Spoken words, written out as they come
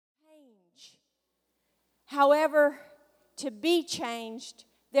However, to be changed,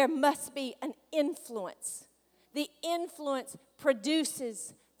 there must be an influence. The influence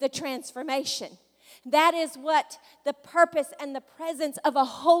produces the transformation. That is what the purpose and the presence of a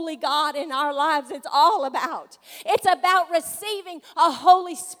holy God in our lives is all about. It's about receiving a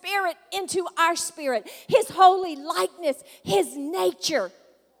Holy Spirit into our spirit, His holy likeness, His nature,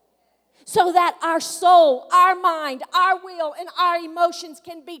 so that our soul, our mind, our will, and our emotions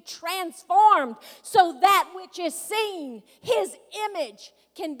can be transformed so that which is seen, His image,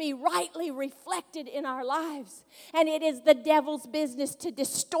 can be rightly reflected in our lives. And it is the devil's business to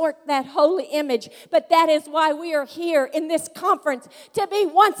distort that holy image. But that is why we are here in this conference, to be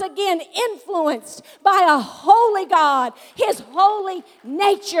once again influenced by a holy God, His holy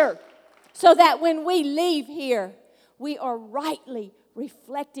nature, so that when we leave here, we are rightly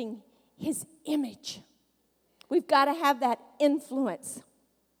reflecting His image. We've got to have that influence.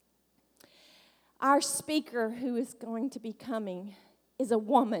 Our speaker who is going to be coming is a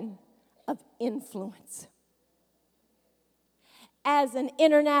woman of influence. As an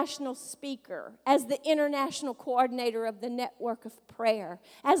international speaker, as the international coordinator of the Network of Prayer,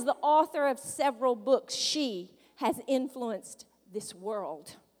 as the author of several books, she has influenced this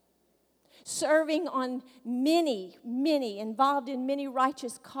world. Serving on many, involved in many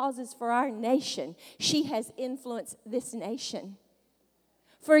righteous causes for our nation, she has influenced this nation.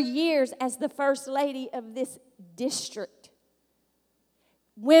 For years, as the First Lady of this district,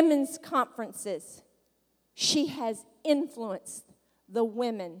 women's conferences, she has influenced the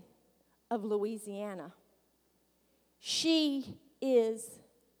women of Louisiana. She is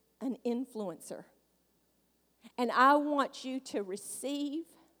an influencer. And I want you to receive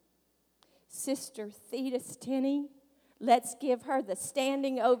Sister Theda Stinney. Let's give her the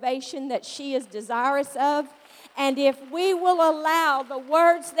standing ovation that she is desirous of. And if we will allow the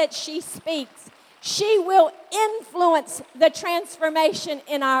words that she speaks, she will influence the transformation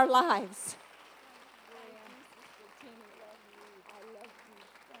in our lives.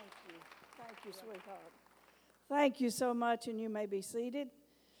 Thank you, sweetheart. Thank you so much, and you may be seated.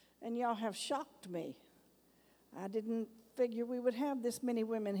 And y'all have shocked me. I didn't figure we would have this many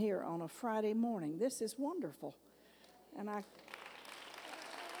women here on a Friday morning. This is wonderful. And I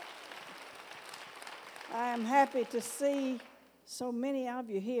am happy to see so many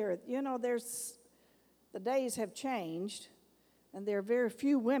of you here. You know, the days have changed, and there are very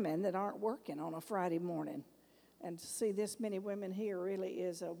few women that aren't working on a Friday morning. And to see this many women here really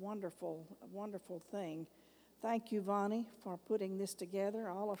is a wonderful thing. Thank you, Vonnie, for putting this together,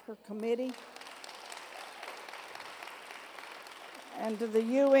 all of her committee. And to the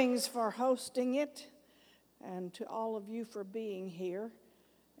Ewings for hosting it, and to all of you for being here.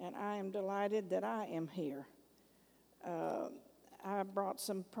 And I am delighted that I am here. I brought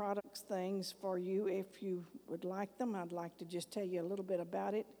some things for you if you would like them. I'd like to just tell you a little bit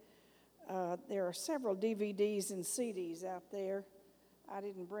about it. There are several DVDs and CDs out there. I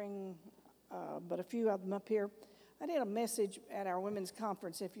didn't bring but a few of them up here. I did a message at our women's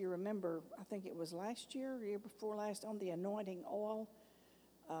conference, if you remember, I think it was last year, or year before last, on the anointing oil.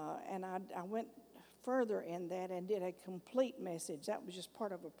 And I went further in that and did a complete message. That was just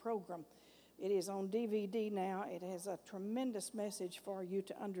part of a program. It is on DVD now. It has a tremendous message for you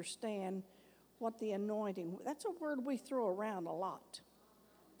to understand what the anointing, that's a word we throw around a lot,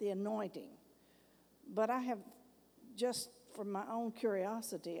 the anointing. But I have, just from my own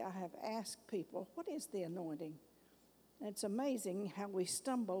curiosity, I have asked people, what is the anointing? And it's amazing how we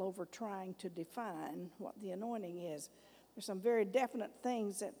stumble over trying to define what the anointing is. There's some very definite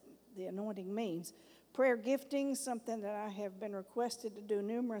things that the anointing means. Prayer gifting, something that I have been requested to do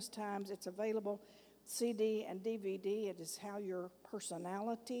numerous times. It's available CD and DVD. It is how your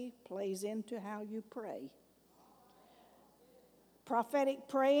personality plays into how you pray. Prophetic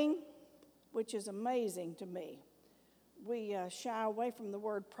praying, which is amazing to me. We shy away from the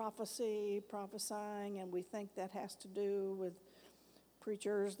word prophecy, prophesying, and we think that has to do with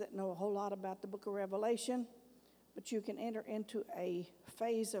preachers that know a whole lot about the book of Revelation. But you can enter into a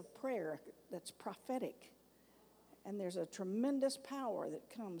phase of prayer that's prophetic. And there's a tremendous power that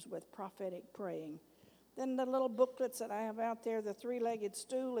comes with prophetic praying. Then the little booklets that I have out there, the three-legged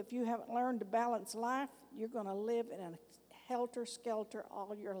stool, if you haven't learned to balance life, you're going to live in a helter-skelter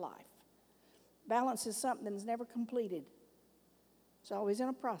all your life. Balance is something that's never completed. It's always in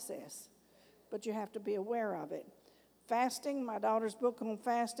a process, but you have to be aware of it. Fasting, my daughter's book on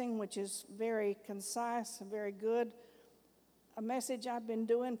fasting, which is very concise and very good. A message I've been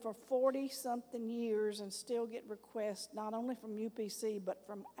doing for 40-something years and still get requests, not only from UPC, but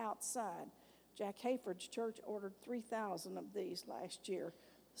from outside. Jack Hayford's church ordered 3,000 of these last year,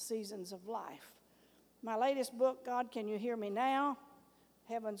 Seasons of Life. My latest book, God, Can You Hear Me Now?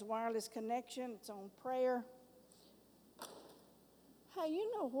 Heaven's Wireless Connection. It's on prayer. Hey, you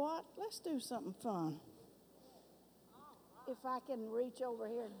know what? Let's do something fun. If I can reach over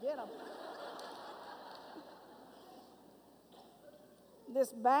here and get them.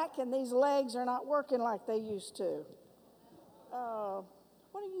 This back and these legs are not working like they used to.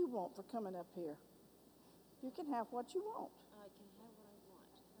 What do you want for coming up here? You can have what you want. I can have what I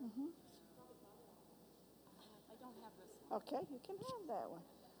want. Mm-hmm. I don't have this one. Okay, you can have that one.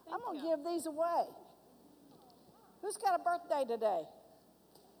 I'm going to give these away. Who's got a birthday today?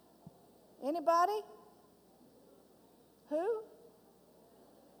 Anybody? Who?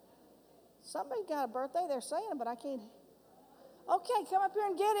 Somebody got a birthday, they're saying, but I can't. Okay, come up here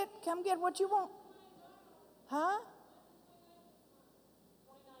and get it. Come get what you want. Huh?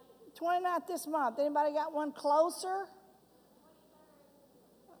 29th this month. Anybody got one closer?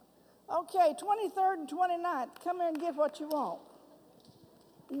 Okay, 23rd and 29th. Come here and get what you want.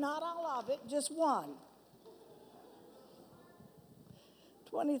 Not all of it, just one.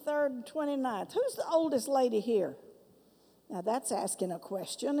 23rd and 29th. Who's the oldest lady here? Now that's asking a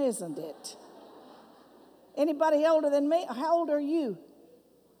question, isn't it? Anybody older than me? How old are you?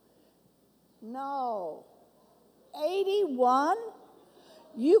 No. 81?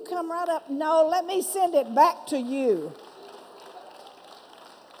 You come right up. No, let me send it back to you.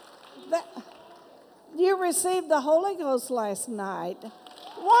 You received the Holy Ghost last night.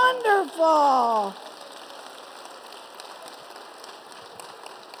 Wonderful.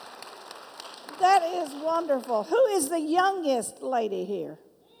 That is wonderful. Who is the youngest lady here?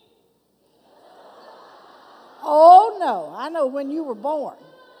 Oh, no. I know when you were born.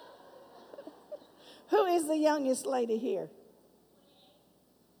 Who is the youngest lady here?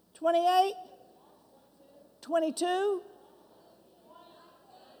 28? 22?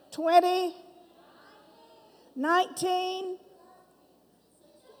 20? 19?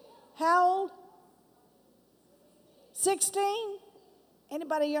 How old? 16?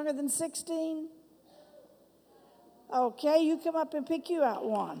 Anybody younger than 16? Okay, you come up and pick you out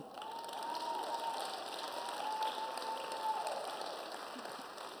one.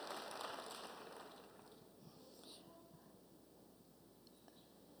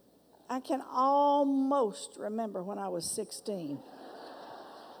 I can almost remember when I was 16.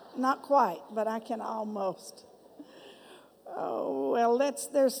 Not quite, but I can almost. Oh, well,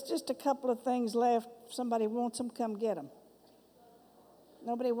 there's just a couple of things left. If somebody wants them, come get them.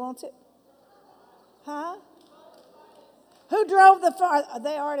 Nobody wants it? Huh? Who drove the far?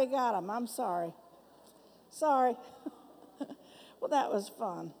 They already got them. I'm sorry. Sorry. Well, that was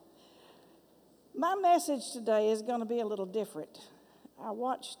fun. My message today is going to be a little different. I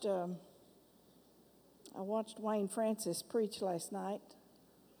watched Wayne Francis preach last night.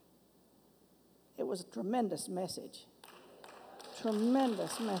 It was a tremendous message.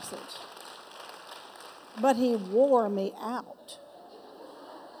 Tremendous message. But he wore me out.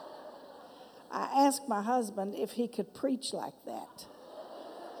 I asked my husband if he could preach like that.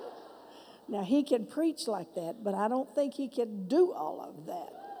 Now, he can preach like that, but I don't think he could do all of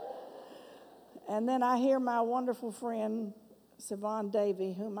that. And then I hear my wonderful friend, Siobhan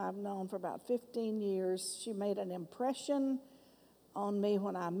Davey, whom I've known for about 15 years. She made an impression on me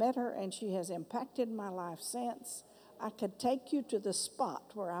when I met her, and she has impacted my life since. I could take you to the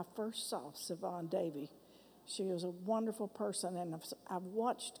spot where I first saw Siobhan Davey. She was a wonderful person, and I've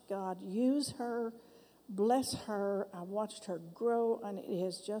watched God use her, bless her. I've watched her grow, and it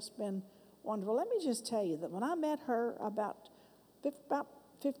has just been wonderful. Let me just tell you that when I met her about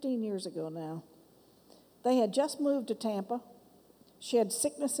 15 years ago now, they had just moved to Tampa. She had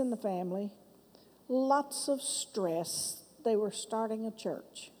sickness in the family, lots of stress. They were starting a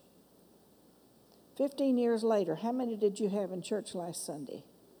church. 15 years later, how many did you have in church last Sunday?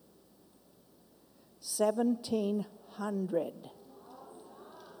 1,700.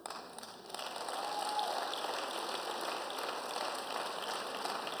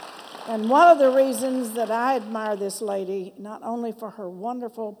 And one of the reasons that I admire this lady, not only for her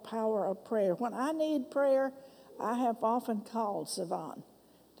wonderful power of prayer, when I need prayer, I have often called Siobhan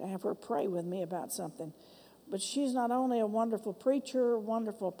to have her pray with me about something. But she's not only a wonderful preacher,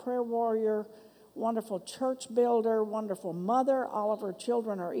 wonderful prayer warrior, wonderful church builder, wonderful mother. All of her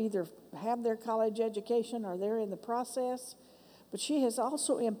children are either have their college education or they're in the process. But she has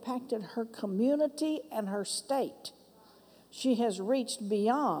also impacted her community and her state. She has reached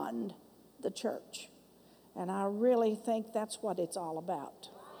beyond the church. And I really think that's what it's all about.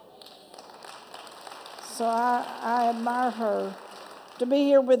 So I admire her. To be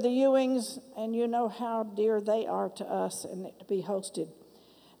here with the Ewings, and you know how dear they are to us, and to be hosted.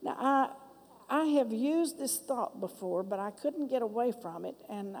 Now, I have used this thought before, but I couldn't get away from it,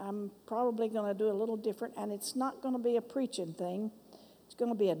 and I'm probably going to do a little different, and it's not going to be a preaching thing. It's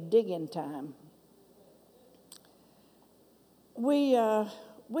going to be a digging time. We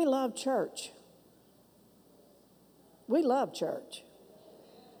love church. We love church.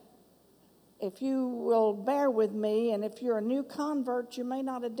 If you will bear with me, and if you're a new convert, you may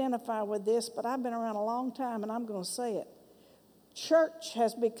not identify with this, but I've been around a long time, and I'm going to say it. Church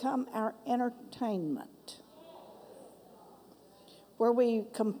has become our entertainment, where we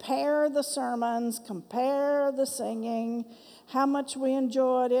compare the sermons, compare the singing, how much we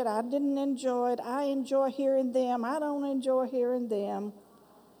enjoyed it. I didn't enjoy it. I enjoy hearing them. I don't enjoy hearing them.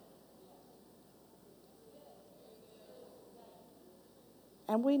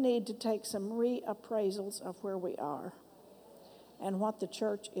 And we need to take some reappraisals of where we are and what the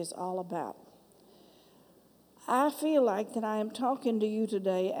church is all about. I feel like that I am talking to you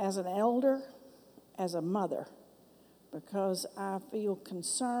today as an elder, as a mother, because I feel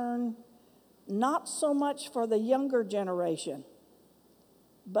concern not so much for the younger generation,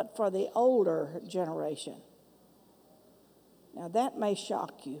 but for the older generation. Now that may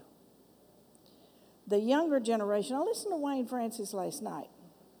shock you. The younger generation, I listened to Wayne Francis last night,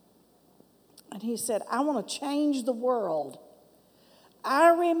 and he said, I want to change the world. I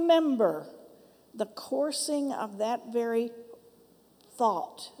remember the coursing of that very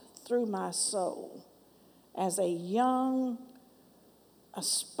thought through my soul as a young,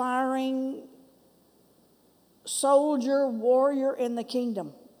 aspiring soldier, warrior in the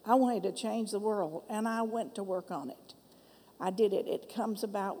kingdom. I wanted to change the world, and I went to work on it. I did it. It comes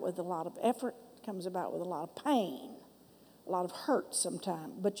about with a lot of effort, it comes about with a lot of pain, a lot of hurt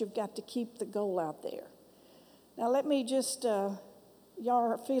sometimes, but you've got to keep the goal out there. Now let me just, y'all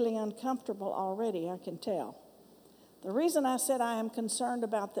are feeling uncomfortable already, I can tell. The reason I said I am concerned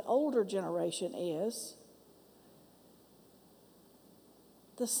about the older generation is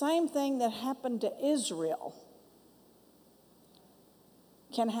the same thing that happened to Israel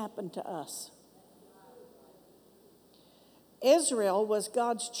can happen to us. Israel was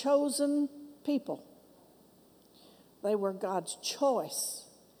God's chosen people. They were God's choice.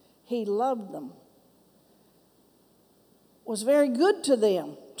 He loved them, was very good to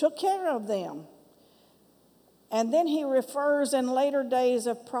them, took care of them. And then he refers in later days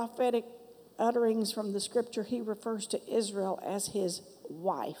of prophetic utterings from the scripture, he refers to Israel as his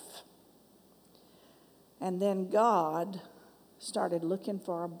wife. And then God started looking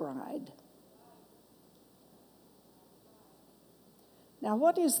for a bride. Now,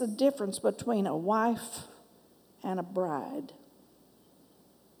 what is the difference between a wife and a bride?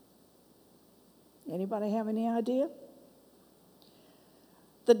 Anybody have any idea?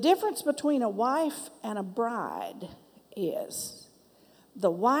 The difference between a wife and a bride is the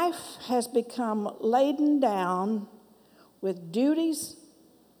wife has become laden down with duties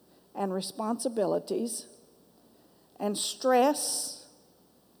and responsibilities and stress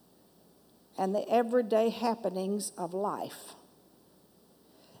and the everyday happenings of life.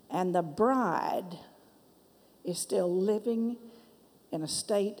 And the bride is still living in a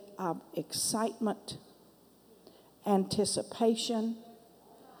state of excitement, anticipation,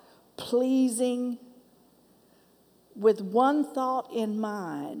 pleasing, with one thought in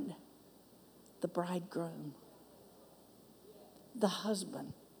mind: the bridegroom, the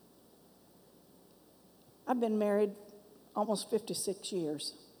husband. I've been married almost 56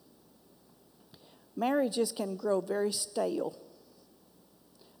 years. Marriages can grow very stale.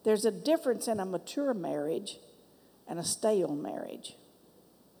 There's a difference in a mature marriage and a stale marriage.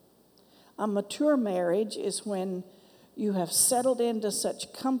 A mature marriage is when you have settled into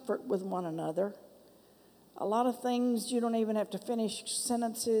such comfort with one another. A lot of things you don't even have to finish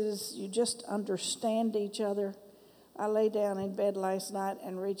sentences. You just understand each other. I lay down in bed last night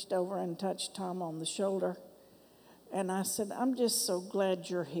and reached over and touched Tom on the shoulder. And I said, I'm just so glad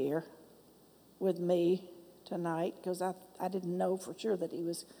you're here with me tonight, because I didn't know for sure that he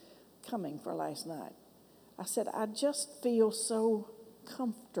was coming for last night. I said, I just feel so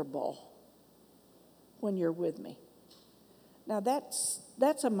comfortable when you're with me. Now that's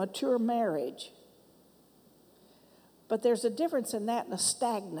a mature marriage. But there's a difference in that and a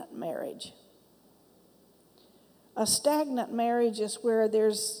stagnant marriage. A stagnant marriage is where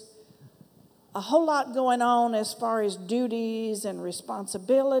there's a whole lot going on as far as duties and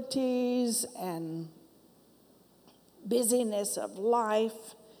responsibilities and busyness of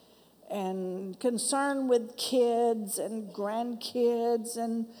life and concern with kids and grandkids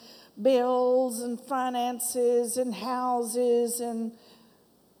and bills and finances and houses,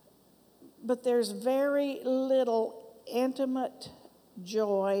 but there's very little intimate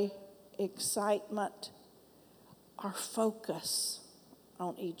joy excitement, our focus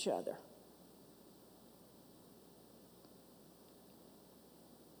on each other.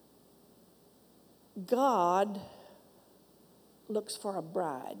 God looks for a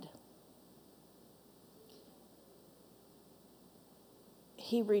bride.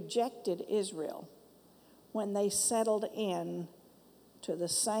 He rejected Israel when they settled in to the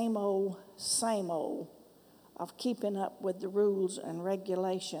same old of keeping up with the rules and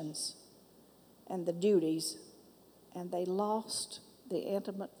regulations and the duties, and they lost the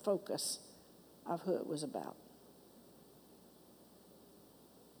intimate focus of who it was about.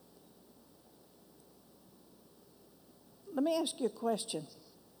 Let me ask you a question.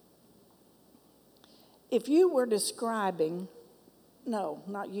 If you were describing, no,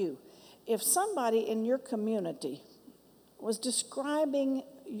 not you, if somebody in your community was describing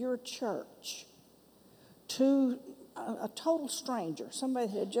your church to a total stranger, somebody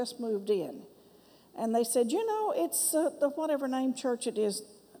that had just moved in, and they said, you know, it's the whatever name church it is,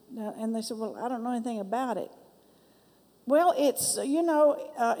 and they said, well, I don't know anything about it. Well, it's,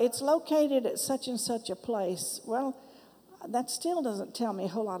 it's located at such and such a place. Well, that still doesn't tell me a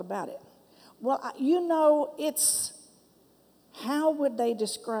whole lot about it. Well, it's, how would they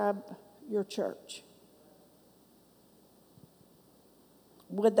describe your church?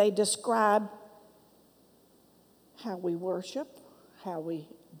 Would they describe how we worship, how we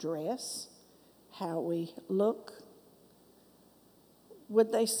dress, how we look?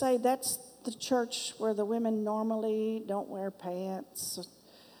 Would they say that's the church where the women normally don't wear pants?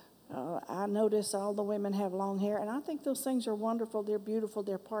 I notice all the women have long hair, and I think those things are wonderful. They're beautiful.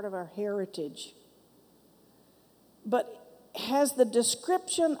 They're part of our heritage. But has the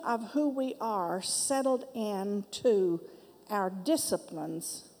description of who we are settled into our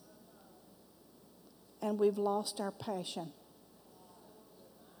disciplines, and we've lost our passion?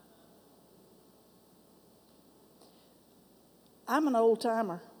 I'm an old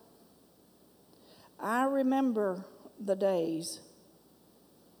timer. I remember the days,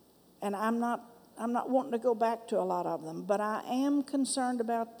 and I'm not wanting to go back to a lot of them, but I am concerned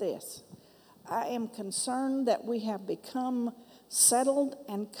about this. I am concerned that we have become settled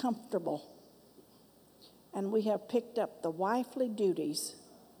and comfortable, and we have picked up the wifely duties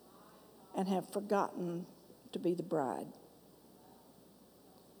and have forgotten to be the bride.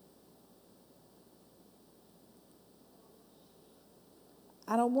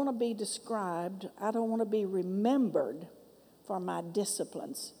 I don't want to be described. I don't want to be remembered for my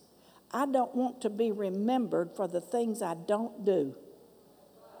disciplines. I don't want to be remembered for the things I don't do.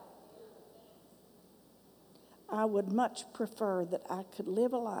 I would much prefer that I could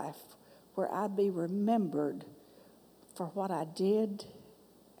live a life where I'd be remembered for what I did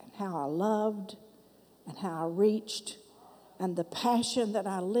and how I loved and how I reached and the passion that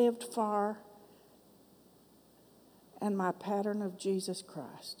I lived for and my pattern of Jesus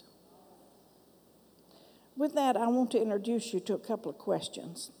Christ. With that, I want to introduce you to a couple of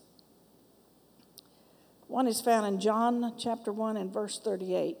questions. One is found in John chapter 1 and verse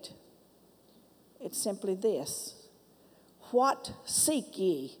 38. It's simply this: what seek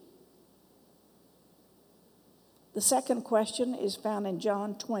ye? The second question is found in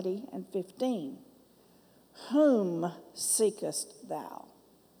John 20 and 15. Whom seekest thou?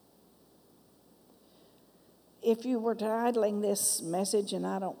 If you were titling this message, and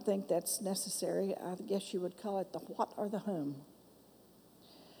I don't think that's necessary, I guess you would call it the what or the whom.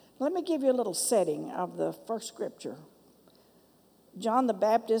 Let me give you a little setting of the first scripture. John the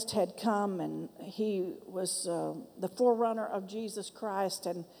Baptist had come, and he was the forerunner of Jesus Christ,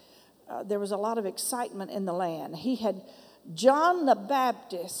 and there was a lot of excitement in the land. John the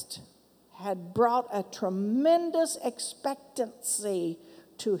Baptist had brought a tremendous expectancy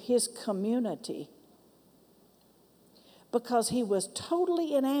to his community because he was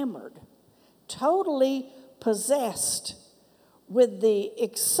totally enamored, totally possessed with the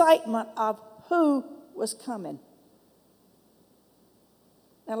excitement of who was coming.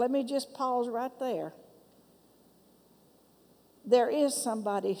 Now, let me just pause right there. There is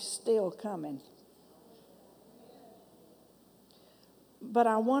somebody still coming. But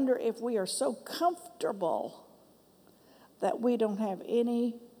I wonder if we are so comfortable that we don't have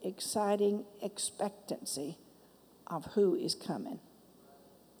any exciting expectancy of who is coming.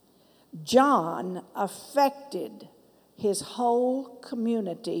 John affected his whole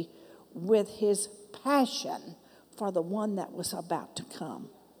community with his passion for the one that was about to come.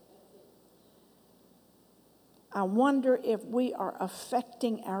 I wonder if we are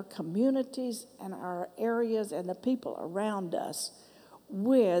affecting our communities and our areas and the people around us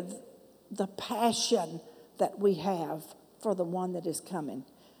with the passion that we have for the one that is coming.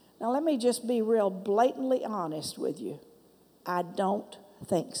 Now, let me just be real blatantly honest with you. I don't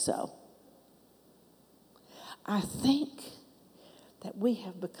think so. I think that we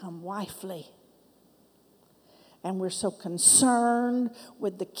have become wifely. And we're so concerned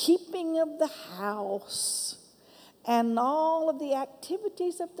with the keeping of the house and all of the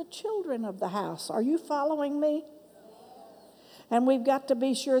activities of the children of the house. Are you following me? And we've got to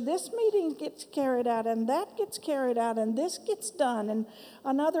be sure this meeting gets carried out and that gets carried out and this gets done and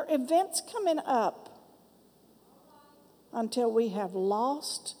another event's coming up until we have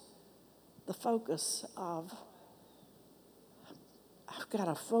lost the focus of, I've got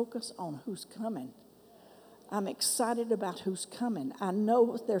to focus on who's coming. I'm excited about who's coming. I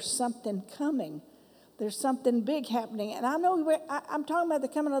know there's something coming. There's something big happening. And I know I'm talking about the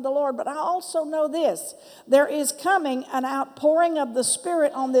coming of the Lord, but I also know this. There is coming an outpouring of the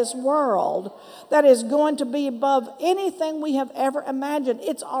Spirit on this world that is going to be above anything we have ever imagined.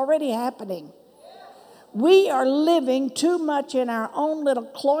 It's already happening. We are living too much in our own little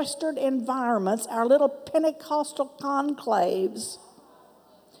cloistered environments, our little Pentecostal conclaves,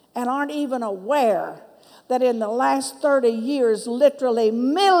 and aren't even aware that in the last 30 years, literally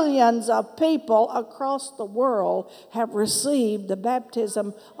millions of people across the world have received the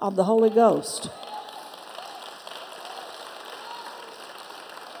baptism of the Holy Ghost.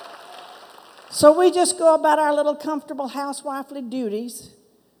 So we just go about our little comfortable housewifely duties,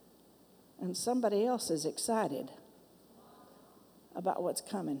 and somebody else is excited about what's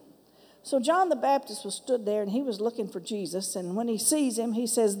coming. So John the Baptist was stood there, and he was looking for Jesus, and when he sees him, he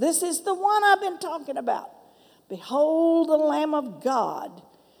says, "This is the one I've been talking about. Behold the Lamb of God."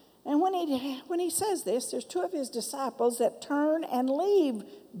 And when he says this, there's two of his disciples that turn and leave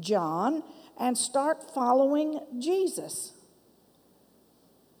John and start following Jesus.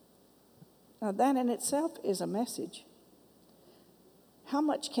 Now that in itself is a message. How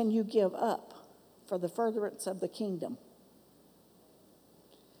much can you give up for the furtherance of the kingdom?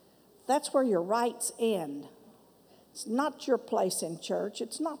 That's where your rights end. It's not your place in church.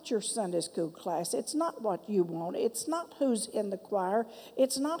 It's not your Sunday school class. It's not what you want. It's not who's in the choir.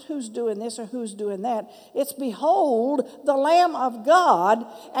 It's not who's doing this or who's doing that. It's behold the Lamb of God,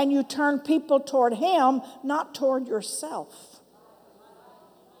 and you turn people toward him, not toward yourself,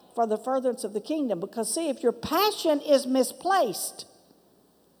 for the furtherance of the kingdom. Because see, if your passion is misplaced,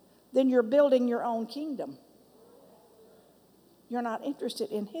 then you're building your own kingdom. You're not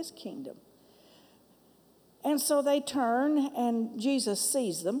interested in his kingdom. And so they turn, and Jesus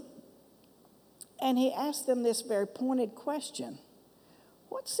sees them, and he asks them this very pointed question.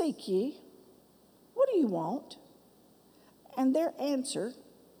 "What seek ye? What do you want?" And their answer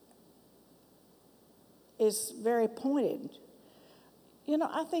is very pointed. You know,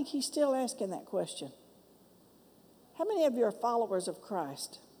 I think he's still asking that question. How many of you are followers of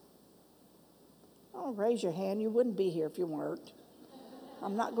Christ? Oh, raise your hand. You wouldn't be here if you weren't.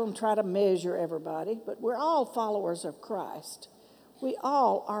 I'm not going to try to measure everybody, but we're all followers of Christ. We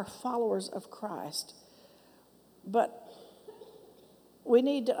all are followers of Christ. But we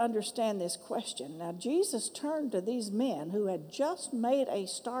need to understand this question. Now, Jesus turned to these men who had just made a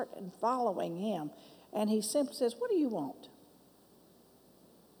start in following him, and he simply says, "What do you want?"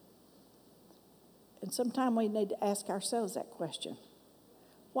 And sometimes we need to ask ourselves that question.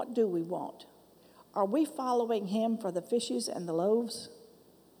 What do we want? Are we following him for the fishes and the loaves?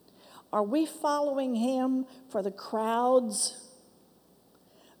 Are we following him for the crowds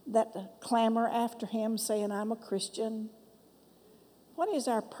that clamor after him saying, "I'm a Christian"? What is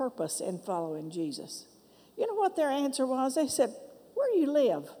our purpose in following Jesus? You know what their answer was? They said, "Where do you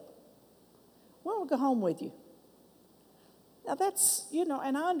live? We'll go home with you." Now that's,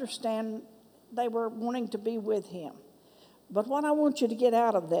 and I understand they were wanting to be with him. But what I want you to get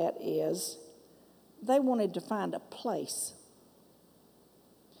out of that is they wanted to find a place.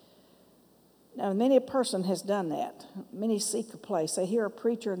 Now, many a person has done that. Many seek a place. They hear a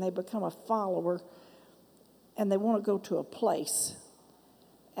preacher and they become a follower, and they want to go to a place.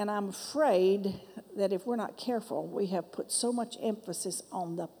 And I'm afraid that if we're not careful, we have put so much emphasis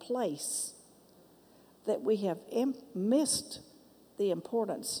on the place that we have missed the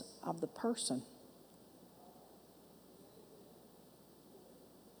importance of the person.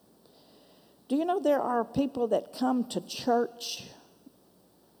 Do you know there are people that come to church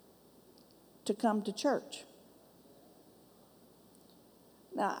to come to church?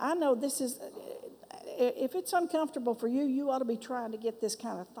 Now, I know this is, if it's uncomfortable for you, you ought to be trying to get this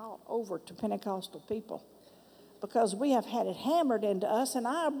kind of thought over to Pentecostal people, because we have had it hammered into us, and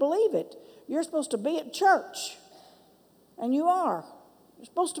I believe it. You're supposed to be at church, and you are. You're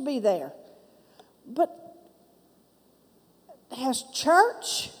supposed to be there. But has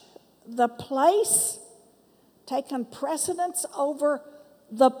church the place taken precedence over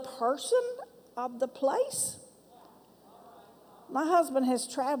the person of the place? My husband has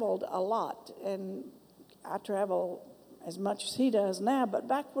traveled a lot, and I travel as much as he does now, but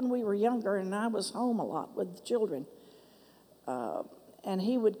back when we were younger and I was home a lot with the children, and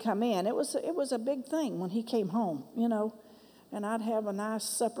he would come in, it was a big thing when he came home, and I'd have a nice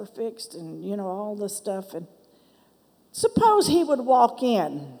supper fixed and, all this stuff. And suppose he would walk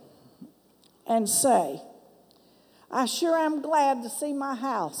in and say, "I sure am glad to see my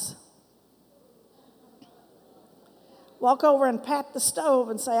house." Walk over and pat the stove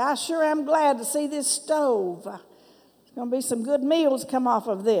and say, "I sure am glad to see this stove. There's going to be some good meals come off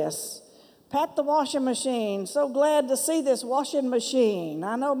of this." Pat the washing machine. "So glad to see this washing machine.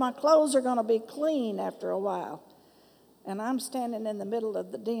 I know my clothes are going to be clean after a while." And I'm standing in the middle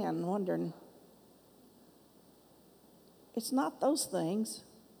of the den wondering, it's not those things.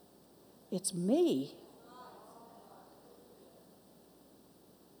 It's me.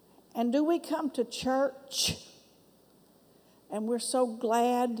 And do we come to church and we're so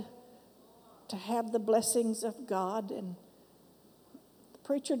glad to have the blessings of God, and the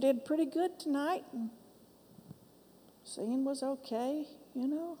preacher did pretty good tonight, and singing was okay,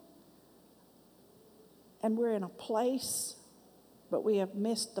 and we're in a place, but we have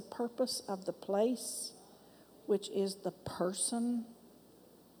missed the purpose of the place, which is the person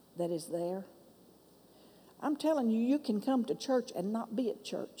that is there? I'm telling you, you can come to church and not be at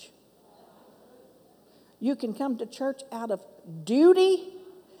church. You can come to church out of duty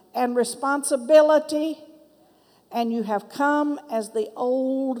and responsibility, and you have come as the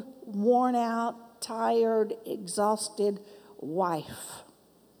old, worn out, tired, exhausted wife.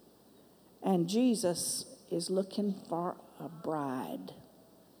 And Jesus is looking for a bride.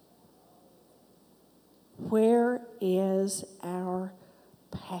 Where is our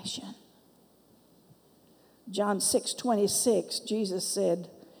passion? John 6:26, Jesus said,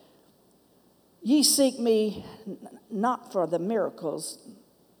 "Ye seek me not for the miracles,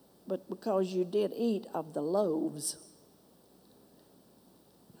 but because you did eat of the loaves."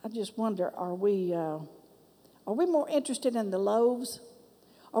 I just wonder, are we more interested in the loaves?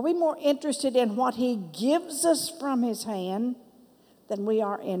 Are we more interested in what he gives us from his hand than we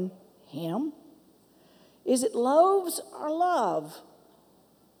are in him? Is it loaves or love?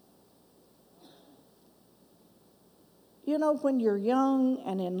 When you're young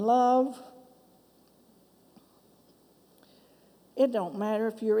and in love, it don't matter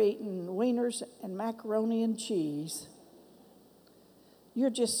if you're eating wieners and macaroni and cheese. You're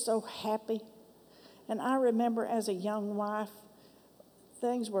just so happy. And I remember as a young wife,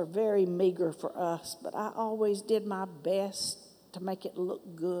 things were very meager for us, but I always did my best to make it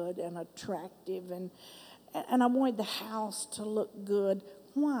look good and attractive, and I wanted the house to look good.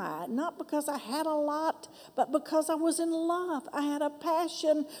 Why? Not because I had a lot, but because I was in love. I had a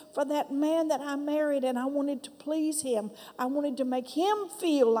passion for that man that I married, and I wanted to please him. I wanted to make him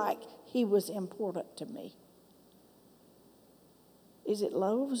feel like he was important to me. Is it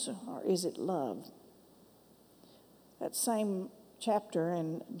loaves or is it love? That same chapter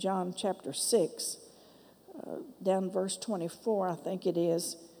in John chapter 6, down verse 24, I think it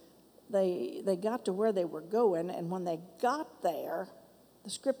is, they got to where they were going, and when they got there, the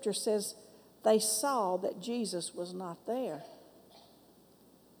scripture says they saw that Jesus was not there.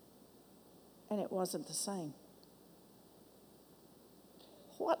 And it wasn't the same.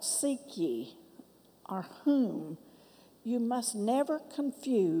 What seek ye, or whom? You must never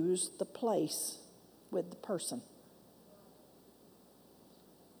confuse the place with the person.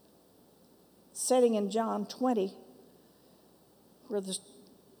 Setting in John 20, where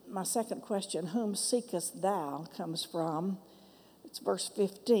my second question, "Whom seekest thou?" comes from. It's verse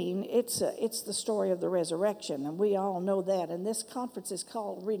 15. It's the story of the resurrection, and we all know that. And this conference is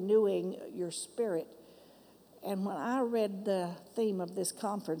called Renewing Your Spirit. And when I read the theme of this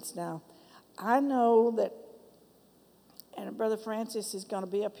conference now, I know that, and Brother Francis is going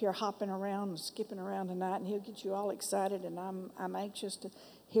to be up here hopping around and skipping around tonight, and he'll get you all excited, and I'm anxious to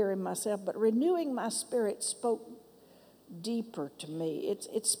hear him myself. But renewing my spirit spoke deeper to me.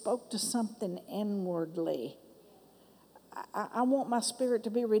 It spoke to something inwardly. I want my spirit to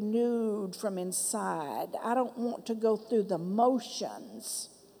be renewed from inside. I don't want to go through the motions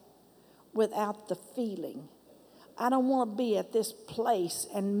without the feeling. I don't want to be at this place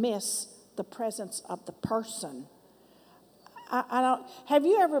and miss the presence of the person. I don't. Have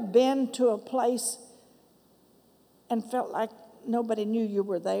you ever been to a place and felt like nobody knew you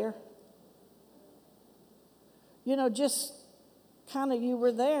were there? Just kind of you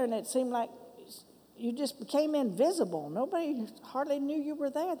were there, and it seemed like you just became invisible. Nobody hardly knew you were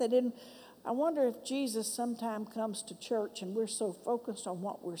there. They didn't. I wonder if Jesus sometime comes to church and we're so focused on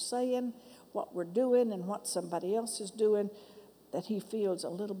what we're saying, what we're doing, and what somebody else is doing that he feels a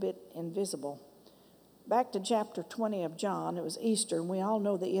little bit invisible. Back to chapter 20 of John, it was Easter, and we all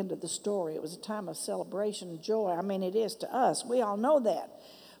know the end of the story. It was a time of celebration and joy. I mean, it is to us. We all know that.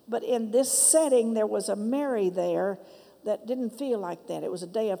 But in this setting, there was a Mary there that didn't feel like that. It was a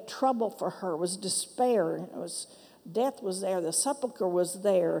day of trouble for her. It was despair. Death was there. The sepulcher was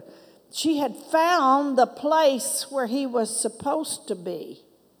there. She had found the place where he was supposed to be,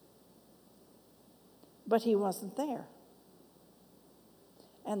 but he wasn't there.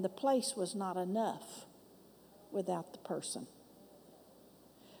 And the place was not enough without the person.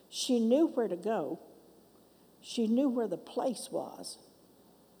 She knew where to go. She knew where the place was.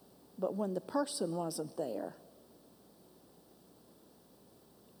 But when the person wasn't there,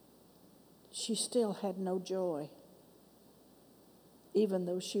 she still had no joy, even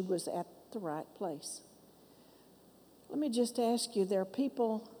though she was at the right place. Let me just ask you, there are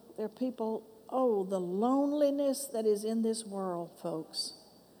people, oh, the loneliness that is in this world, folks.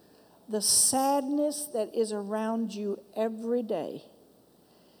 The sadness that is around you every day.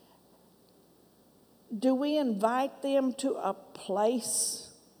 Do we invite them to a place,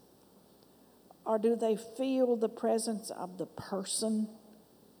 or do they feel the presence of the person?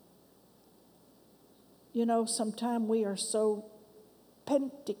 You know, sometimes we are so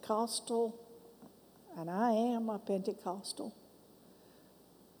Pentecostal, and I am a Pentecostal,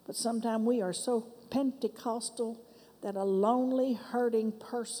 but sometimes we are so Pentecostal that a lonely, hurting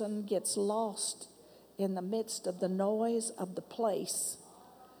person gets lost in the midst of the noise of the place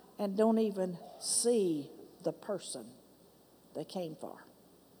and don't even see the person they came for.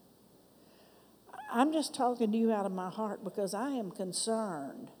 I'm just talking to you out of my heart because I am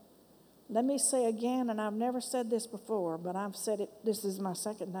concerned. Let me say again, and I've never said this before, but I've said it, this is my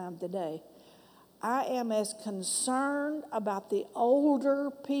second time today. I am as concerned about the older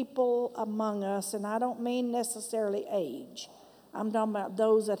people among us, and I don't mean necessarily age. I'm talking about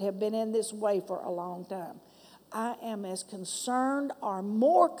those that have been in this way for a long time. I am as concerned or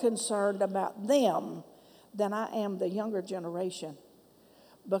more concerned about them than I am the younger generation.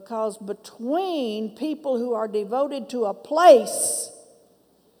 Because between people who are devoted to a place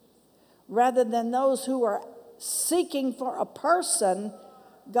rather than those who are seeking for a person,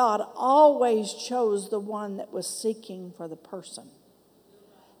 God always chose the one that was seeking for the person.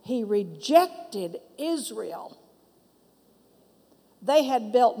 He rejected Israel. They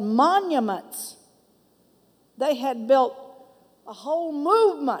had built monuments. They had built a whole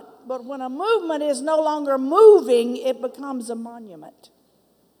movement. But when a movement is no longer moving, it becomes a monument.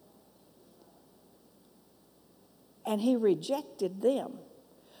 And he rejected them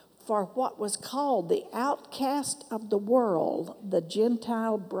for what was called the outcast of the world, the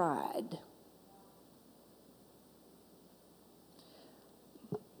Gentile bride.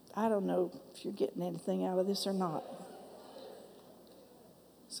 I don't know if you're getting anything out of this or not.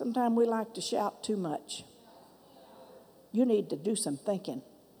 Sometimes we like to shout too much. You need to do some thinking.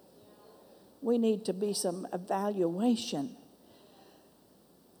 We need to be some evaluation.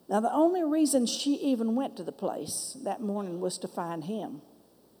 Now, the only reason she even went to the place that morning was to find him.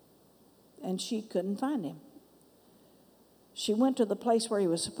 And she couldn't find him. She went to the place where he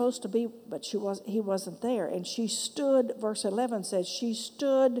was supposed to be, but he wasn't there. And she stood, verse 11 says, she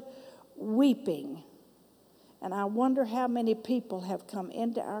stood weeping. And I wonder how many people have come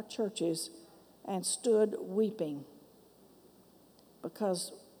into our churches and stood weeping.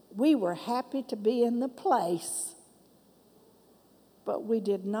 Because we were happy to be in the place, but we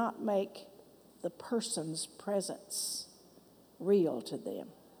did not make the person's presence real to them.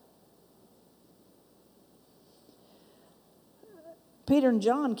 Peter and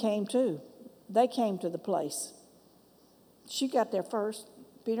John came too. They came to the place. She got there first.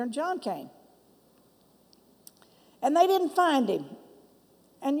 Peter and John came. And they didn't find him.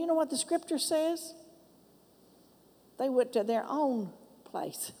 And you know what the scripture says? They went to their own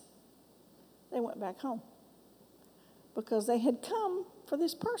place. They went back home. Because they had come for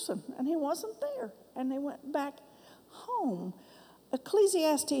this person, and he wasn't there. And they went back home.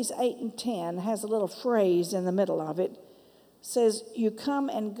 Ecclesiastes 8 and 10 has a little phrase in the middle of it. Says, you come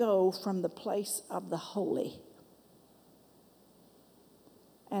and go from the place of the holy.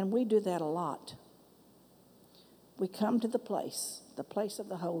 And we do that a lot. We come to the place of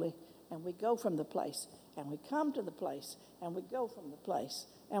the holy, and we go from the place, and we come to the place, and we go from the place,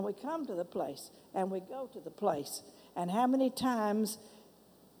 and we come to the place, and we go to the place. And how many times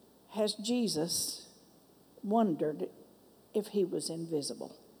has Jesus wondered if he was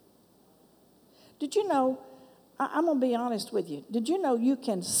invisible? Did you know, I'm going to be honest with you. Did you know you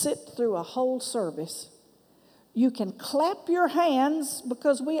can sit through a whole service? You can clap your hands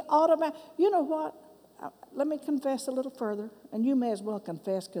because we automatically, you know what? Let me confess a little further, and you may as well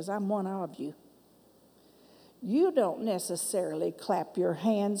confess because I'm one of you. You don't necessarily clap your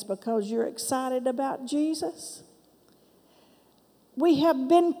hands because you're excited about Jesus. We have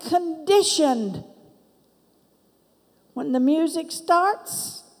been conditioned. When the music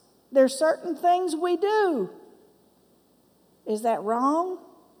starts, there's certain things we do. Is that wrong?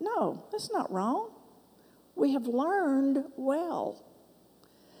 No, that's not wrong. We have learned well.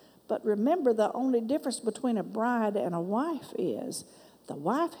 But remember, the only difference between a bride and a wife is the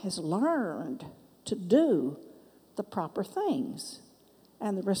wife has learned to do the proper things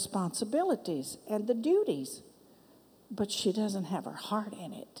and the responsibilities and the duties, but she doesn't have her heart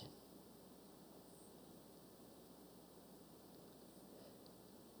in it.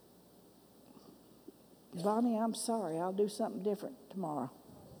 Bonnie, I'm sorry. I'll do something different tomorrow.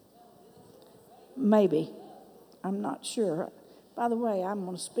 Maybe. I'm not sure. By the way, I'm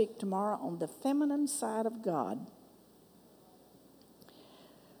going to speak tomorrow on the feminine side of God.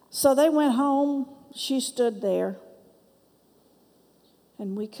 So they went home. She stood there.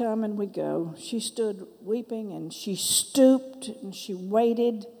 And we come and we go. She stood weeping and she stooped and she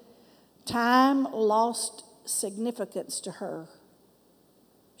waited. Time lost significance to her.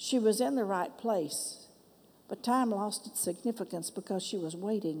 She was in the right place, but time lost its significance because she was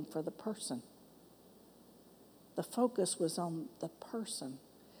waiting for the person. The focus was on the person.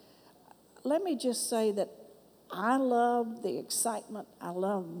 Let me just say that I love the excitement. I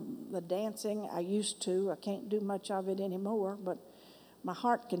love the dancing. I used to. I can't do much of it anymore, but my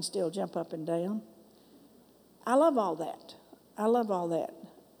heart can still jump up and down. I love all that. I love all that.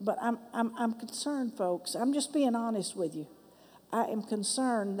 But I'm concerned, folks. I'm just being honest with you. I am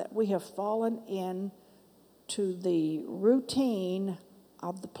concerned that we have fallen into the routine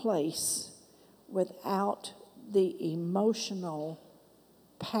of the place without the emotional,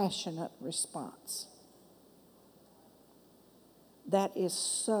 passionate response. That is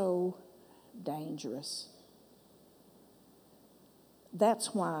so dangerous.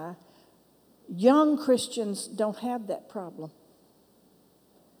 That's why young Christians don't have that problem.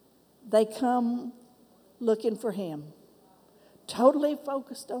 They come looking for Him, totally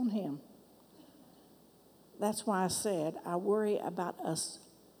focused on Him. That's why I said I worry about us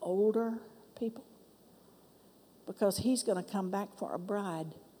older people, because He's going to come back for a bride.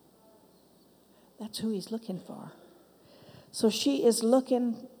 That's who He's looking for. So she is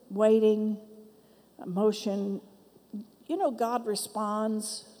looking, waiting, emotion. You know, God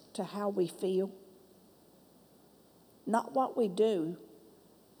responds to how we feel, not what we do,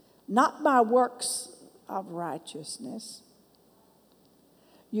 not by works of righteousness.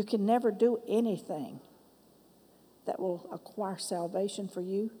 You can never do anything that will acquire salvation for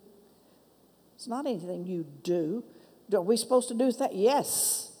you. It's not anything you do. Are we supposed to do that?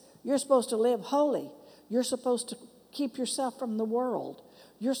 Yes. You're supposed to live holy. You're supposed to keep yourself from the world.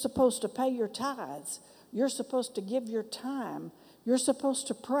 You're supposed to pay your tithes. You're supposed to give your time. You're supposed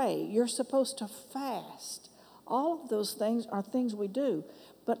to pray. You're supposed to fast. All of those things are things we do.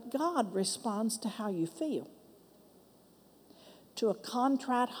 But God responds to how you feel. To a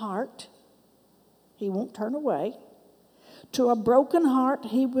contrite heart, He won't turn away. To a broken heart,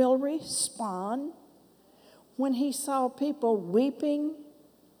 He will respond. When He saw people weeping,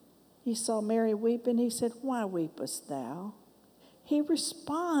 He saw Mary weeping, He said, "Why weepest thou?" He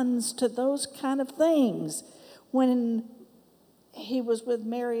responds to those kind of things. When He was with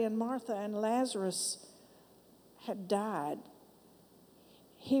Mary and Martha and Lazarus had died,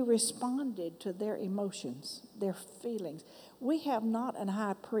 He responded to their emotions, their feelings. We have not an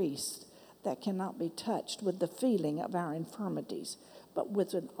high priest that cannot be touched with the feeling of our infirmities, but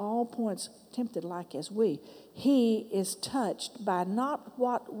with in all points tempted like as we. He is touched by not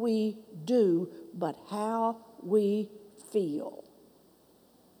what we do, but how we feel.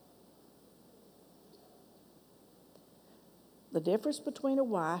 The difference between a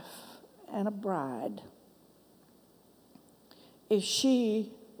wife and a bride is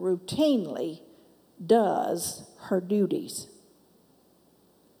she routinely does her duties.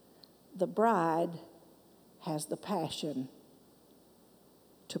 The bride has the passion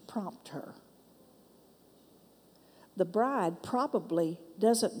to prompt her. The bride probably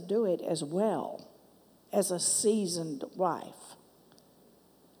doesn't do it as well as a seasoned wife,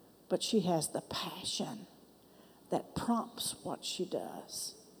 but she has the passion that prompts what she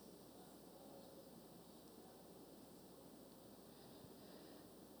does.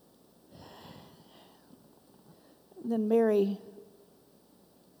 Then Mary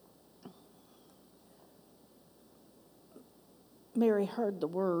Mary heard the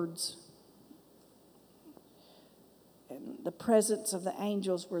words, and the presence of the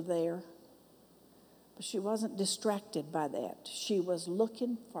angels were there. But she wasn't distracted by that. She was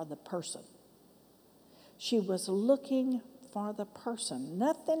looking for the person. She was looking for the person.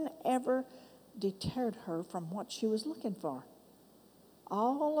 Nothing ever deterred her from what she was looking for.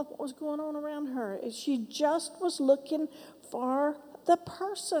 All of what was going on around her, she just was looking for the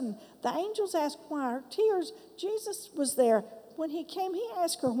person. The angels asked why. Her tears, Jesus was there. When he came, he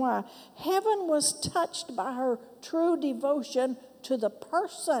asked her why. Heaven was touched by her true devotion to the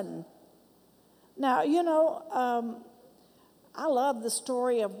person. Now, I love the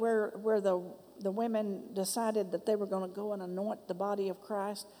story of where the women decided that they were going to go and anoint the body of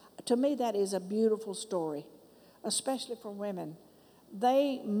Christ. To me, that is a beautiful story, especially for women.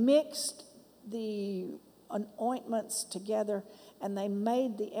 They mixed the ointments together, and they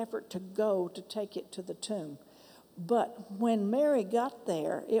made the effort to go to take it to the tomb. But when Mary got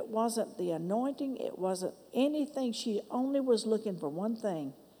there, it wasn't the anointing, it wasn't anything. She only was looking for one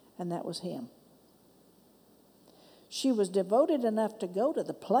thing, and that was him. She was devoted enough to go to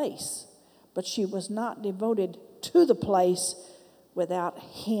the place, but she was not devoted to the place without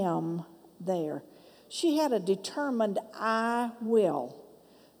him there. She had a determined I will.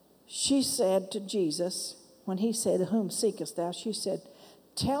 She said to Jesus, when he said, "Whom seekest thou?" She said,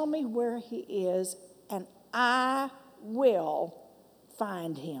 "Tell me where he is, and I will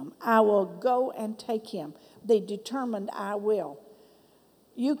find him. I will go and take him." The determined I will.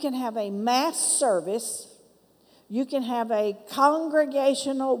 You can have a mass service. You can have a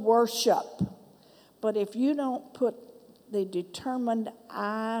congregational worship. But if you don't put the determined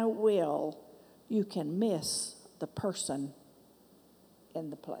I will, you can miss the person in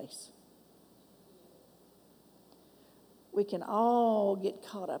the place. We can all get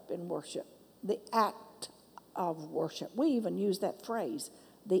caught up in worship, the act of worship. We even use that phrase,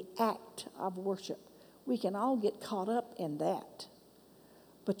 the act of worship. We can all get caught up in that.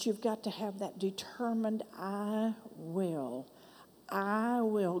 But you've got to have that determined I will. I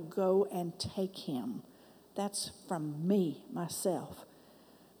will go and take him. That's from me, myself.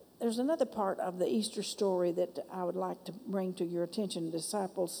 There's another part of the Easter story that I would like to bring to your attention.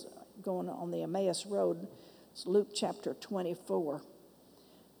 Disciples going on the Emmaus Road. It's Luke chapter 24.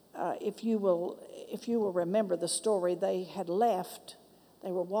 If you will remember the story, they had left.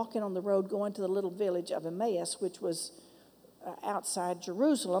 They were walking on the road going to the little village of Emmaus, which was outside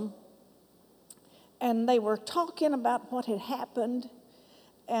Jerusalem. And they were talking about what had happened.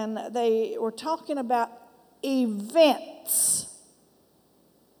 And they were talking about events.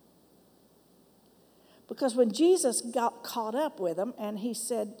 Because when Jesus got caught up with them, and he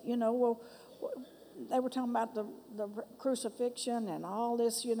said, they were talking about the crucifixion and all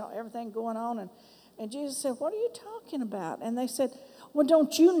this, everything going on. And Jesus said, "What are you talking about?" And they said, "Well,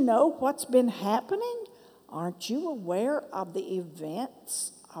 don't you know what's been happening? Aren't you aware of the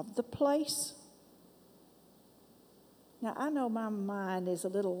events of the place?" Now, I know my mind is a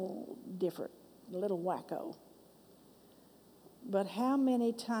little different, a little wacko. But how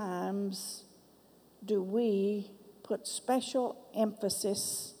many times do we put special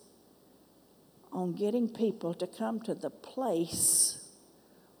emphasis on getting people to come to the place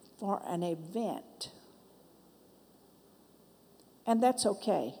for an event? And that's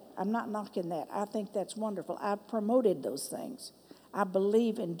okay. I'm not knocking that. I think that's wonderful. I've promoted those things. I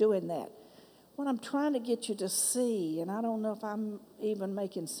believe in doing that. What I'm trying to get you to see, and I don't know if I'm even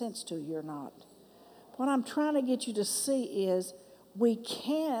making sense to you or not, what I'm trying to get you to see is we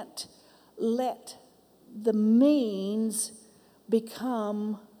can't let the means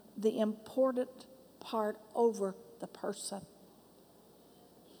become the important part over the person.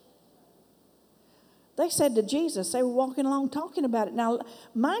 They said to Jesus, they were walking along talking about it. Now,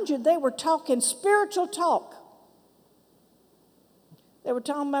 mind you, they were talking spiritual talk. They were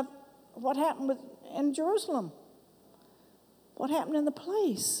talking about what happened in Jerusalem, what happened in the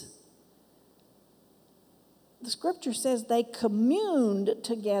place. The scripture says they communed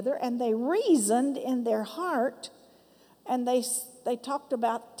together and they reasoned in their heart, and they talked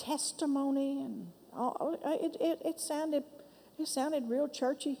about testimony and all. It sounded real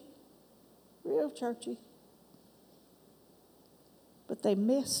churchy. Real churchy. But they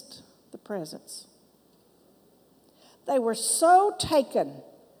missed the presence. They were so taken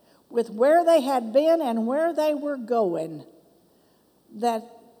with where they had been and where they were going that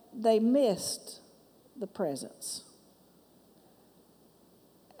they missed the presence.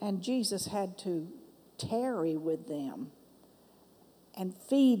 And Jesus had to tarry with them and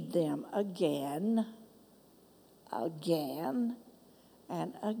feed them again.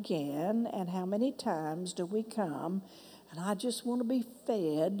 And again. And how many times do we come And I just want to be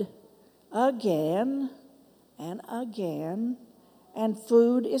fed again and again. And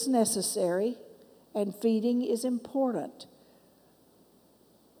food is necessary, and feeding is important.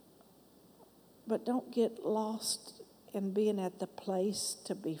 But don't get lost in being at the place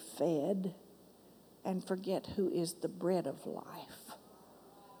to be fed and forget who is the bread of life.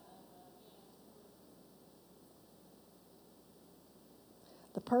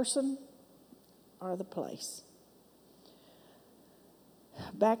 The person or the place.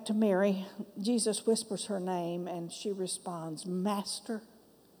 Back to Mary, Jesus whispers her name and she responds, Master.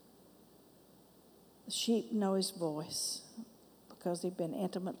 The sheep know his voice because they've been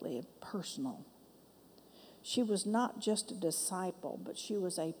intimately personal. She was not just a disciple, but she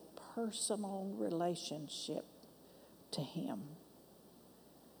was a personal relationship to him.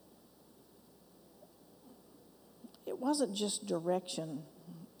 It wasn't just direction.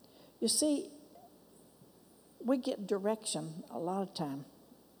 You see, we get direction a lot of time,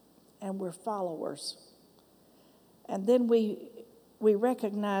 and we're followers. And then we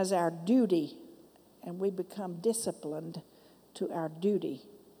recognize our duty, and we become disciplined to our duty.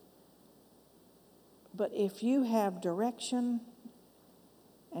 But if you have direction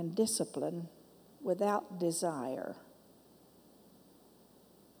and discipline without desire,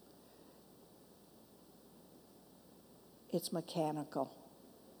 it's mechanical.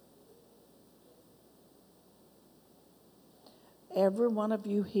 Every one of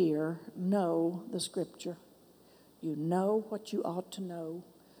you here know the scripture. You know what you ought to know.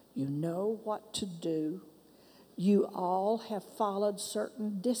 You know what to do. You all have followed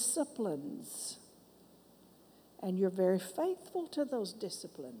certain disciplines. And you're very faithful to those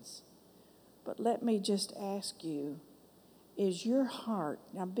disciplines. But let me just ask you, is your heart,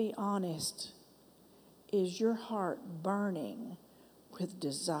 now be honest, is your heart burning with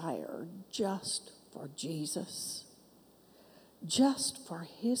desire just for Jesus? Just for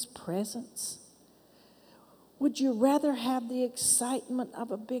his presence? Would you rather have the excitement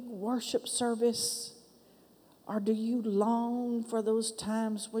of a big worship service? Or do you long for those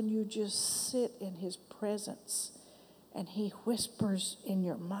times when you just sit in his presence and he whispers in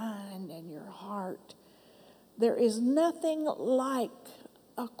your mind and your heart? There is nothing like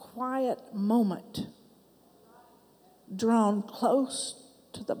a quiet moment drawn close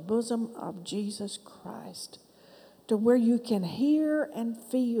to the bosom of Jesus Christ, to where you can hear and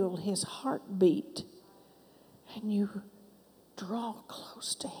feel his heartbeat and you draw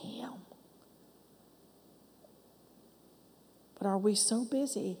close to him. But are we so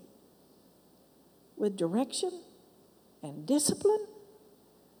busy with direction and discipline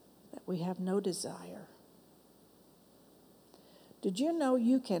that we have no desire? Did you know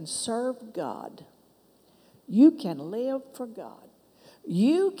you can serve God? You can live for God.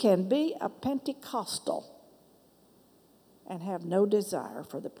 You can be a Pentecostal and have no desire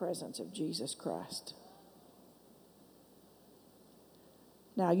for the presence of Jesus Christ.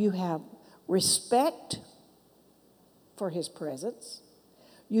 Now you have respect for his presence.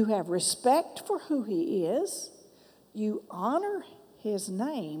 You have respect for who he is. You honor his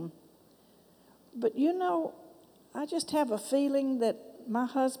name. But you know, I just have a feeling that my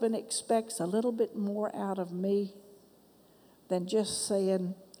husband expects a little bit more out of me than just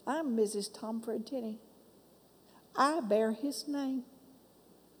saying, I'm Mrs. Tom Fred Tenney. I bear his name.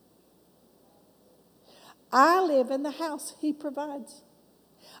 I live in the house he provides.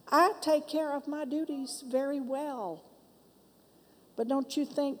 I take care of my duties very well. But don't you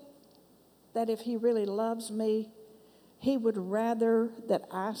think that if he really loves me, he would rather that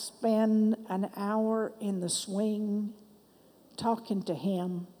I spend an hour in the swing talking to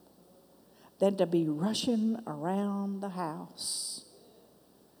him than to be rushing around the house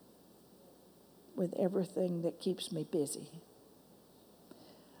with everything that keeps me busy?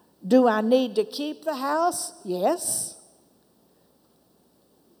 Do I need to keep the house? Yes.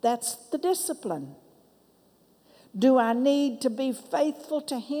 That's the discipline. Do I need to be faithful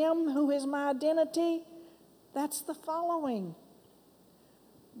to him who is my identity? That's the following.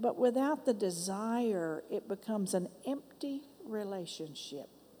 But without the desire, it becomes an empty relationship.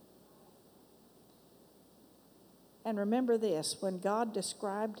 And remember this, when God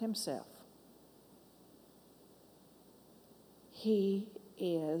described himself, he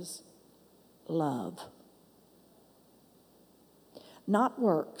is love. Not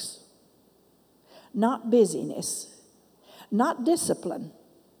works, not busyness, not discipline.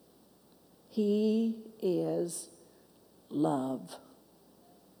 He is love.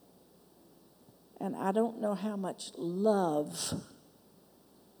 And I don't know how much love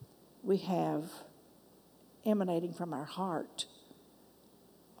we have emanating from our heart,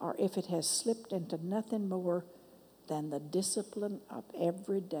 or if it has slipped into nothing more than the discipline of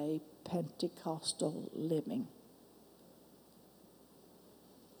everyday Pentecostal living.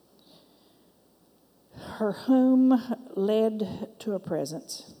 Her whom led to a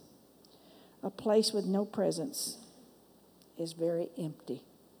presence. A place with no presence is very empty.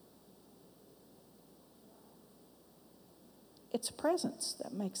 It's presence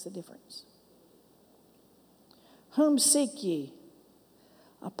that makes the difference. Whom seek ye?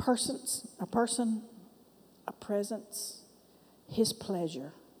 A presence, his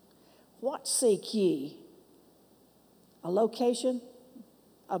pleasure. What seek ye? A location,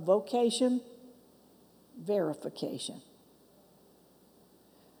 a vocation, verification.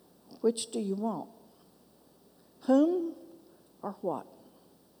 Which do you want? Whom or what?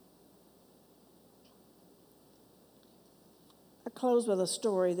 I close with a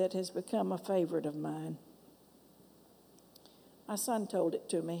story that has become a favorite of mine. My son told it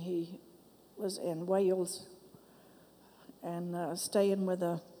to me. He was in Wales and staying with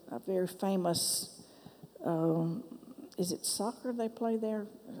a very famous, is it soccer they play there?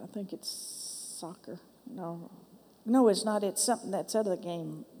 I think it's soccer. No, it's not. It's something that's out of the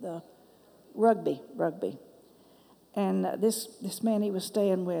game, the rugby. And this man he was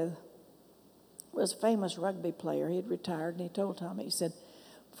staying with was a famous rugby player. He had retired, and he told Tommy, he said,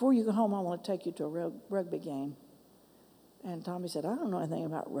 before you go home, I want to take you to a rugby game. And Tommy said, I don't know anything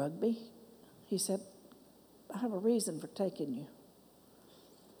about rugby. He said, I have a reason for taking you.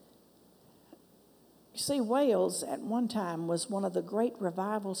 You see, Wales at one time was one of the great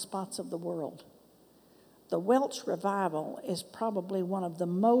revival spots of the world. The Welsh revival is probably one of the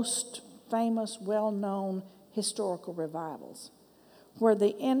most famous, well-known historical revivals, where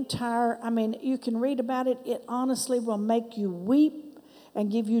the entire, you can read about it, it honestly will make you weep and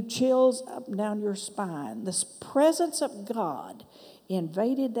give you chills up and down your spine. This presence of God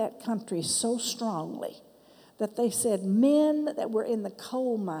invaded that country so strongly that they said men that were in the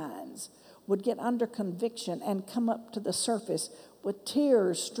coal mines would get under conviction and come up to the surface with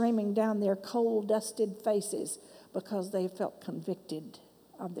tears streaming down their coal-dusted faces because they felt convicted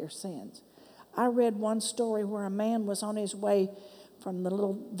of their sins. I read one story where a man was on his way from the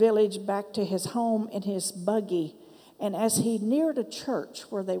little village back to his home in his buggy, and as he neared a church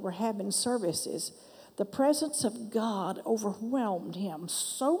where they were having services, the presence of God overwhelmed him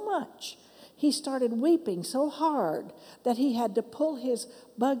so much. He started weeping so hard that he had to pull his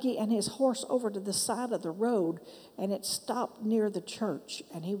buggy and his horse over to the side of the road, and it stopped near the church,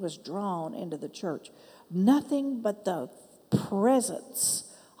 and he was drawn into the church. Nothing but the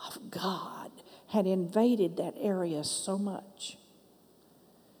presence of God had invaded that area so much.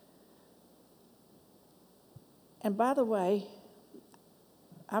 And by the way,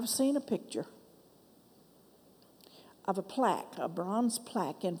 I've seen a picture of a plaque, a bronze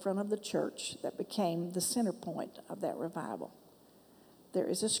plaque in front of the church that became the center point of that revival. There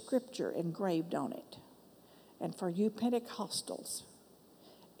is a scripture engraved on it. And for you Pentecostals,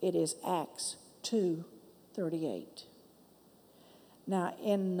 it is Acts 2:38. Now,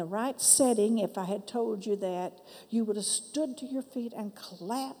 in the right setting, if I had told you that, you would have stood to your feet and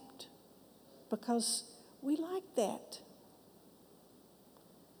clapped, because we like that.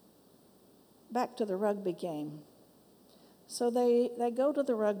 Back to the rugby game. So they go to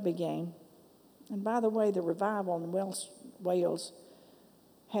the rugby game. And by the way, the revival in Wales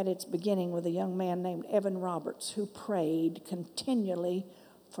had its beginning with a young man named Evan Roberts, who prayed continually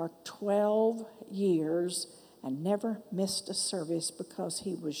for 12 years and never missed a service because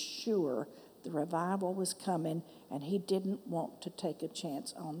he was sure the revival was coming and he didn't want to take a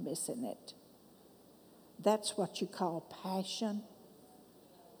chance on missing it. That's what you call passion.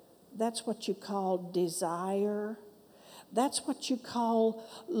 That's what you call desire. That's what you call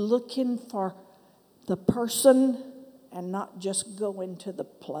looking for the person and not just going to the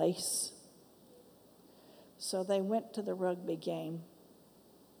place. So they went to the rugby game.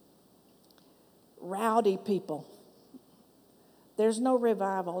 Rowdy people. There's no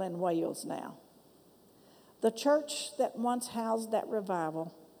revival in Wales now. The church that once housed that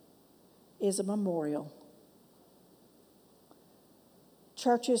revival is a memorial.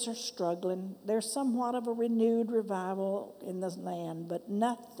 Churches are struggling. There's somewhat of a renewed revival in the land, but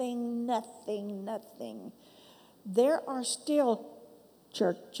nothing. There are still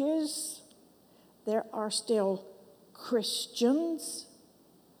churches. There are still Christians.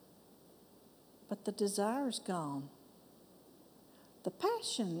 But the desire's gone. The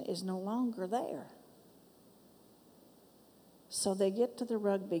passion is no longer there. So they get to the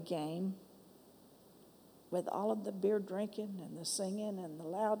rugby game with all of the beer drinking and the singing and the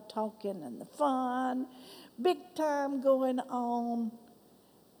loud talking and the fun, big time going on.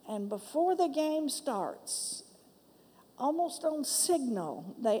 And before the game starts, almost on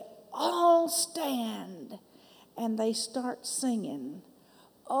signal, they all stand and they start singing,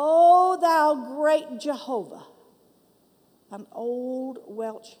 "O thou great Jehovah," an old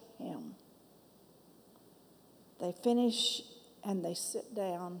Welsh hymn. They finish and they sit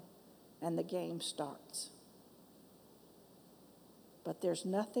down and the game starts. But there's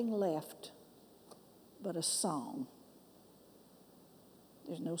nothing left but a song.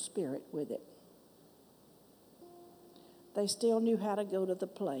 There's no spirit with it. They still knew how to go to the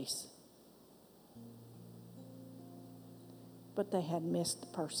place, but they had missed the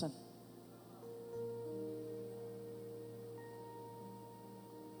person.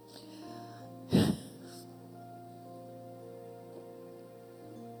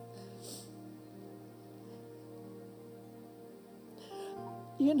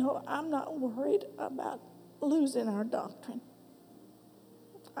 You know, I'm not worried about losing our doctrine.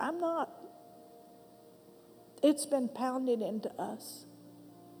 I'm not. It's been pounded into us.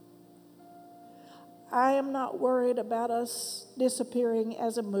 I am not worried about us disappearing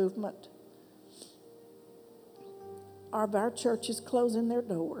as a movement or of our churches closing their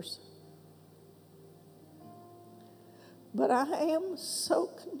doors. But I am so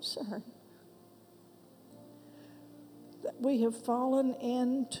concerned that we have fallen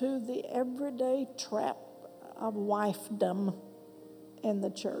into the everyday trap of wifedom in the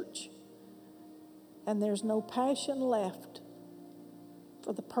church. And there's no passion left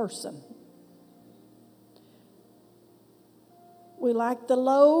for the person. We like the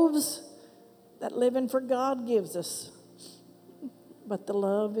loaves that Living for God gives us, but the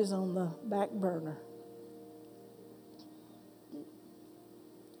love is on the back burner.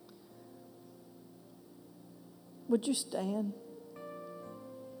 Would you stand?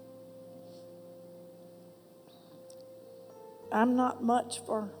 I'm not much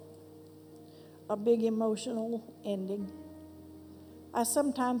for a big emotional ending. I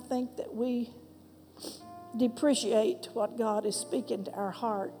sometimes think that we depreciate what God is speaking to our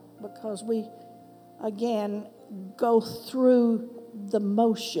heart because we, again, go through the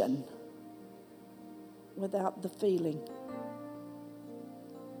motion without the feeling.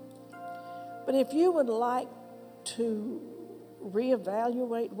 But if you would like to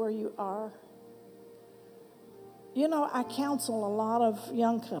reevaluate where you are, you know, I counsel a lot of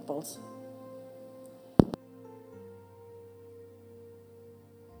young couples.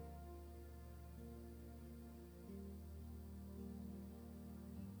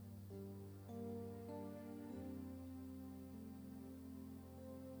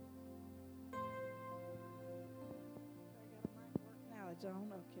 Now it's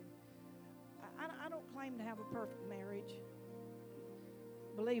on, okay. I don't claim to have a perfect marriage.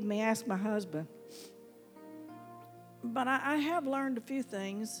 Believe me, ask my husband. But I have learned a few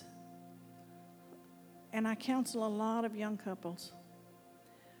things, and I counsel a lot of young couples.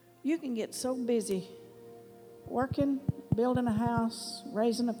 You can get so busy working, building a house,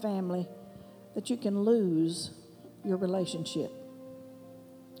 raising a family, that you can lose your relationship.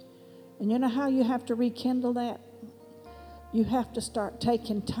 And you know how you have to rekindle that? You have to start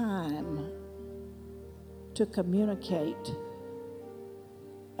taking time to communicate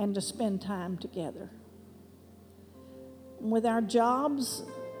and to spend time together. With our jobs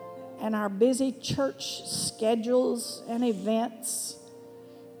and our busy church schedules and events,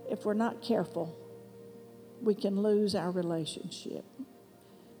 if we're not careful, we can lose our relationship.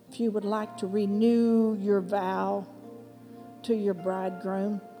 If you would like to renew your vow to your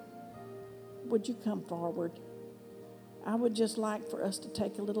bridegroom, would you come forward? I would just like for us to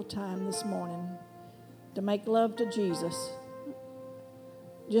take a little time this morning to make love to Jesus,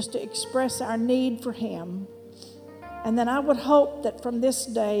 just to express our need for Him. And then I would hope that from this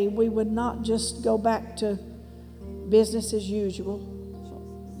day we would not just go back to business as usual,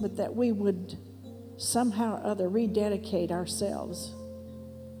 but that we would somehow or other rededicate ourselves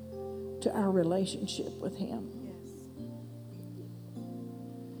to our relationship with Him.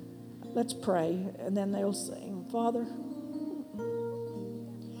 Let's pray, and then they'll sing. Father,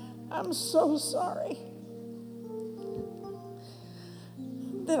 I'm so sorry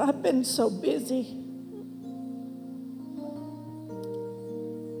that I've been so busy.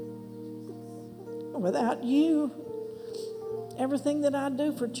 Without you, everything that I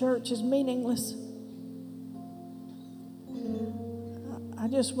do for church is meaningless. I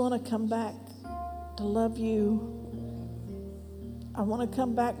just want to come back to love you. I want to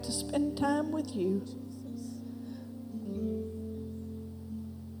come back to spend time with you.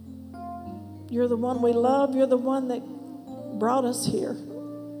 You're the one we love. You're the one that brought us here.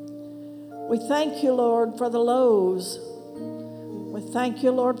 We thank you, Lord, for the loaves. We thank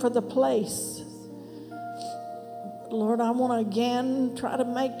you, Lord, for the place. Lord, I want to again try to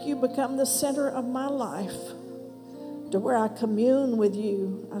make you become the center of my life, to where I commune with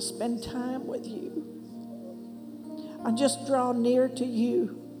you, I spend time with you. I just draw near to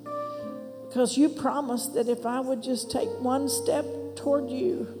you, because you promised that if I would just take one step toward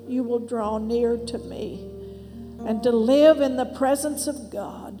you, you will draw near to me. And to live in the presence of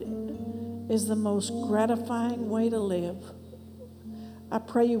God is the most gratifying way to live. I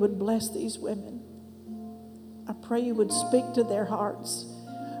pray you would bless these women. I pray you would speak to their hearts.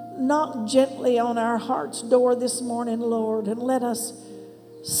 Knock gently on our heart's door this morning, Lord, and let us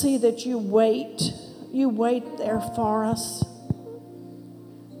see that you wait. You wait there for us.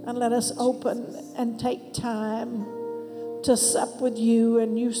 And let us open and take time to sup with you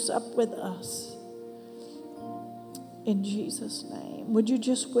and you sup with us. In Jesus' name. Would you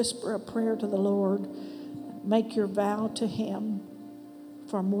just whisper a prayer to the Lord? Make your vow to him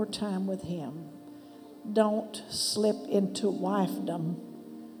for more time with him. Don't slip into wifedom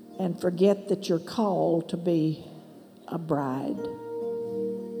and forget that you're called to be a bride.